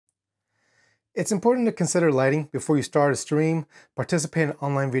It's important to consider lighting before you start a stream, participate in an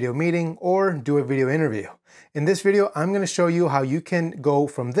online video meeting, or do a video interview. In this video, I'm going to show you how you can go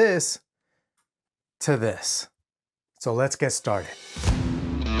from this to this. So let's get started.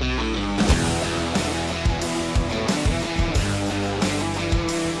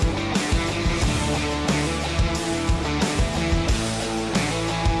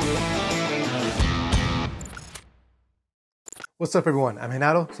 What's up everyone, I'm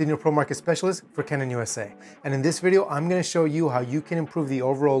Genaro, Senior Pro Market Specialist for Canon USA. And in this video, I'm gonna show you how you can improve the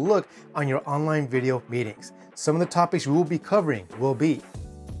overall look on your online video meetings. Some of the topics we will be covering will be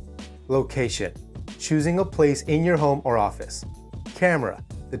location, choosing a place in your home or office, camera,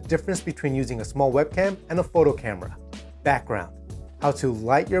 the difference between using a small webcam and a photo camera, background, how to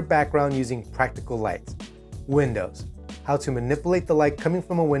light your background using practical lights, windows, how to manipulate the light coming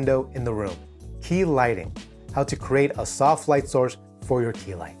from a window in the room, key lighting, how to create a soft light source for your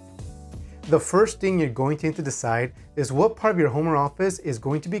key light. The first thing you're going to need to decide is what part of your home or office is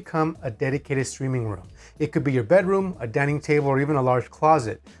going to become a dedicated streaming room. It could be your bedroom, a dining table, or even a large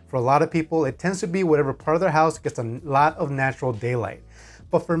closet. For a lot of people, it tends to be whatever part of their house gets a lot of natural daylight.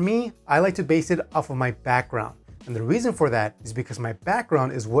 But for me, I like to base it off of my background. And the reason for that is because my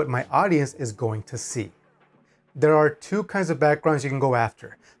background is what my audience is going to see. There are two kinds of backgrounds you can go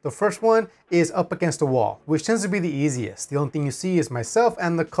after. The first one is up against a wall, which tends to be the easiest. The only thing you see is myself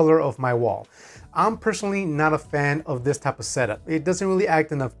and the color of my wall. I'm personally not a fan of this type of setup. It doesn't really add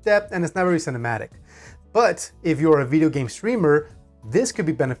enough depth and it's not very cinematic. But if you're a video game streamer, this could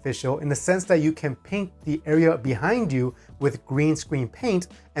be beneficial in the sense that you can paint the area behind you with green screen paint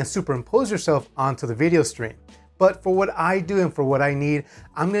and superimpose yourself onto the video stream. But for what I do and for what I need,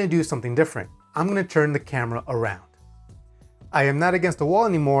 I'm gonna do something different. I'm gonna turn the camera around. I am not against the wall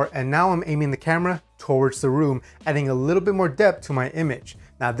anymore, and now I'm aiming the camera towards the room, adding a little bit more depth to my image.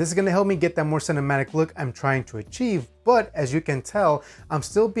 Now this is gonna help me get that more cinematic look I'm trying to achieve, but as you can tell, I'm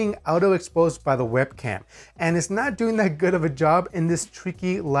still being auto-exposed by the webcam, and it's not doing that good of a job in this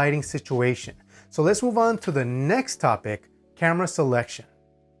tricky lighting situation. So let's move on to the next topic, camera selection.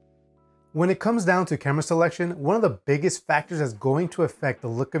 When it comes down to camera selection, one of the biggest factors that's going to affect the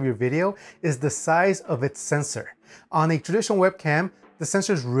look of your video is the size of its sensor. On a traditional webcam, the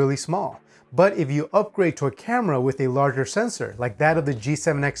sensor is really small. But if you upgrade to a camera with a larger sensor, like that of the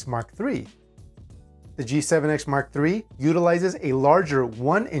G7X Mark III, the G7X Mark III utilizes a larger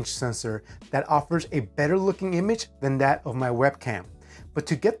 1-inch sensor that offers a better looking image than that of my webcam. But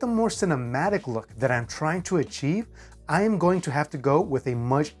to get the more cinematic look that I'm trying to achieve, I am going to have to go with a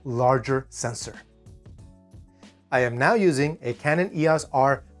much larger sensor. I am now using a Canon EOS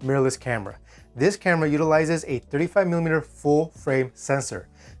R mirrorless camera. This camera utilizes a 35mm full frame sensor.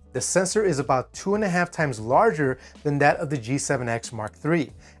 The sensor is about 2.5 times larger than that of the G7X Mark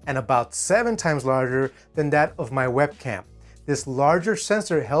III and about 7 times larger than that of my webcam. This larger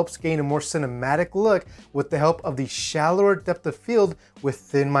sensor helps gain a more cinematic look with the help of the shallower depth of field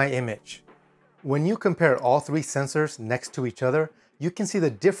within my image. When you compare all three sensors next to each other, you can see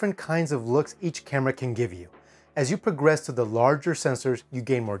the different kinds of looks each camera can give you. As you progress to the larger sensors, you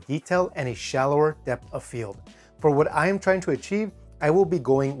gain more detail and a shallower depth of field. For what I am trying to achieve, I will be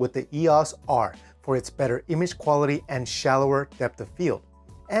going with the EOS R for its better image quality and shallower depth of field.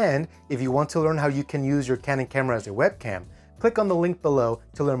 And if you want to learn how you can use your Canon camera as a webcam, click on the link below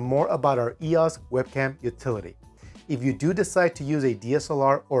to learn more about our EOS webcam utility. If you do decide to use a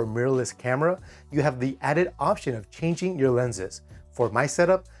DSLR or mirrorless camera, you have the added option of changing your lenses. For my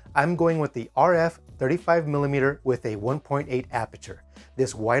setup, I'm going with the RF 35mm with a 1.8 aperture.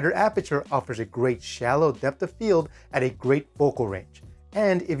 This wider aperture offers a great shallow depth of field at a great focal range.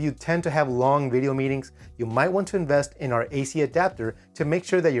 And if you tend to have long video meetings, you might want to invest in our AC adapter to make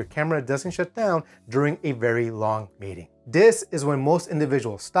sure that your camera doesn't shut down during a very long meeting. This is when most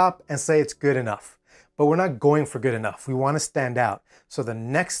individuals stop and say it's good enough. But we're not going for good enough. We want to stand out. So the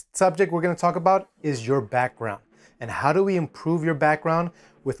next subject we're going to talk about is your background. And how do we improve your background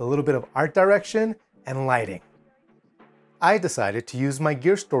with a little bit of art direction and lighting? I decided to use my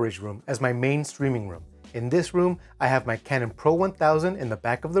gear storage room as my main streaming room. In this room, I have my Canon Pro 1000 in the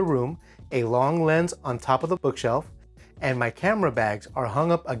back of the room, a long lens on top of the bookshelf, and my camera bags are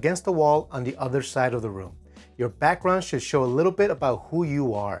hung up against the wall on the other side of the room. Your background should show a little bit about who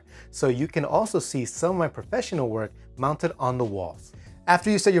you are, so you can also see some of my professional work mounted on the walls. After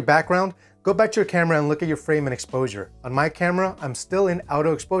you set your background, go back to your camera and look at your frame and exposure. On my camera, I'm still in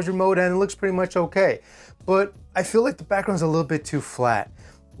auto exposure mode and it looks pretty much okay, but I feel like the background's a little bit too flat.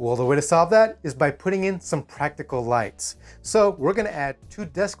 Well, the way to solve that is by putting in some practical lights. So we're gonna add 2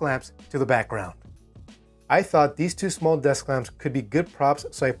 desk lamps to the background. I thought these two small desk lamps could be good props,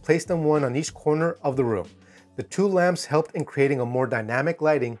 so I placed them one on each corner of the room. The two lamps helped in creating a more dynamic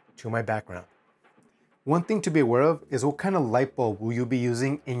lighting to my background. One thing to be aware of is what kind of light bulb will you be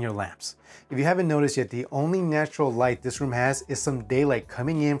using in your lamps. If you haven't noticed yet, the only natural light this room has is some daylight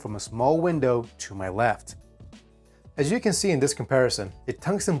coming in from a small window to my left. As you can see in this comparison, a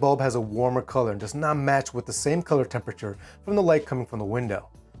tungsten bulb has a warmer color and does not match with the same color temperature from the light coming from the window.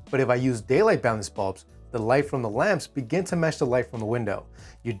 But if I use daylight balanced bulbs, the light from the lamps begin to match the light from the window.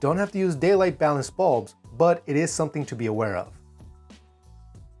 You don't have to use daylight balanced bulbs, but it is something to be aware of.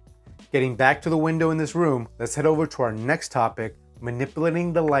 Getting back to the window in this room, let's head over to our next topic,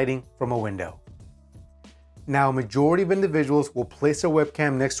 manipulating the lighting from a window. Now, a majority of individuals will place their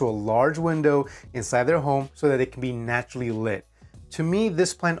webcam next to a large window inside their home so that it can be naturally lit. To me,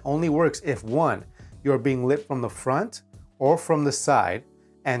 this plan only works if 1, you are being lit from the front or from the side,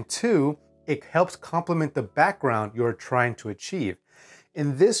 and 2, it helps complement the background you're trying to achieve.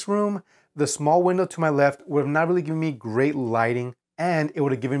 In this room, the small window to my left would have not really given me great lighting, and it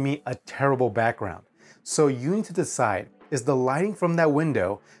would have given me a terrible background. So you need to decide, is the lighting from that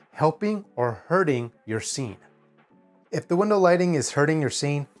window helping or hurting your scene? If the window lighting is hurting your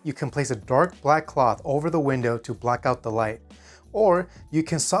scene, you can place a dark black cloth over the window to block out the light. Or you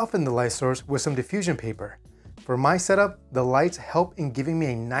can soften the light source with some diffusion paper. For my setup, the lights help in giving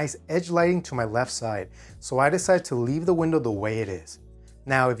me a nice edge lighting to my left side, so I decided to leave the window the way it is.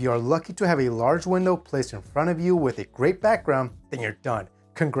 Now, if you are lucky to have a large window placed in front of you with a great background, then you're done.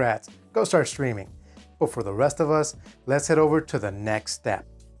 Congrats, go start streaming. But for the rest of us, let's head over to the next step.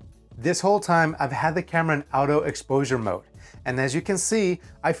 This whole time, I've had the camera in auto exposure mode. And as you can see,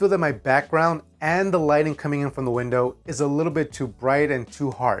 I feel that my background and the lighting coming in from the window is a little bit too bright and too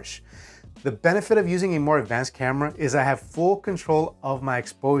harsh. The benefit of using a more advanced camera is I have full control of my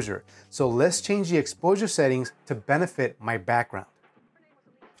exposure. So let's change the exposure settings to benefit my background.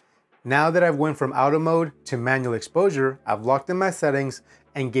 Now that I've went from auto mode to manual exposure, I've locked in my settings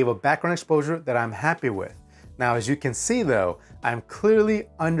and gave a background exposure that I'm happy with. Now, as you can see though, I'm clearly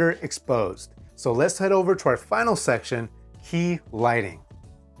underexposed. So let's head over to our final section, key lighting.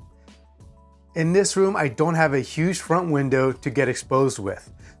 In this room, I don't have a huge front window to get exposed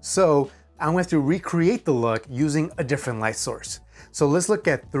with. So I'm going to recreate the look using a different light source. So let's look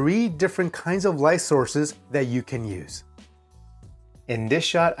at 3 different kinds of light sources that you can use. In this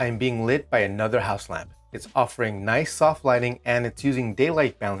shot, I'm being lit by another house lamp. It's offering nice soft lighting and it's using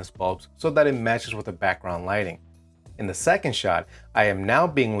daylight balanced bulbs so that it matches with the background lighting. In the second shot, I am now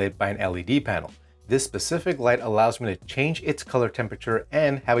being lit by an LED panel. This specific light allows me to change its color temperature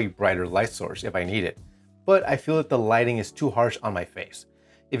and have a brighter light source if I need it. But I feel that the lighting is too harsh on my face.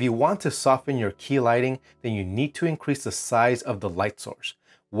 If you want to soften your key lighting, then you need to increase the size of the light source.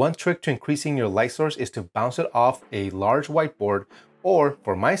 One trick to increasing your light source is to bounce it off a large whiteboard, or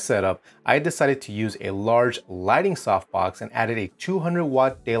for my setup, I decided to use a large lighting softbox and added a 200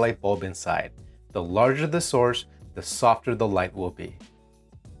 watt daylight bulb inside. The larger the source, the softer the light will be.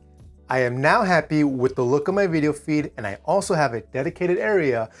 I am now happy with the look of my video feed, and I also have a dedicated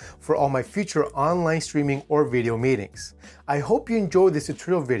area for all my future online streaming or video meetings. I hope you enjoyed this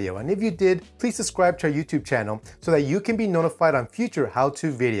tutorial video, and if you did, please subscribe to our YouTube channel so that you can be notified on future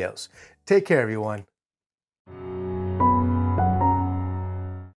how-to videos. Take care, everyone.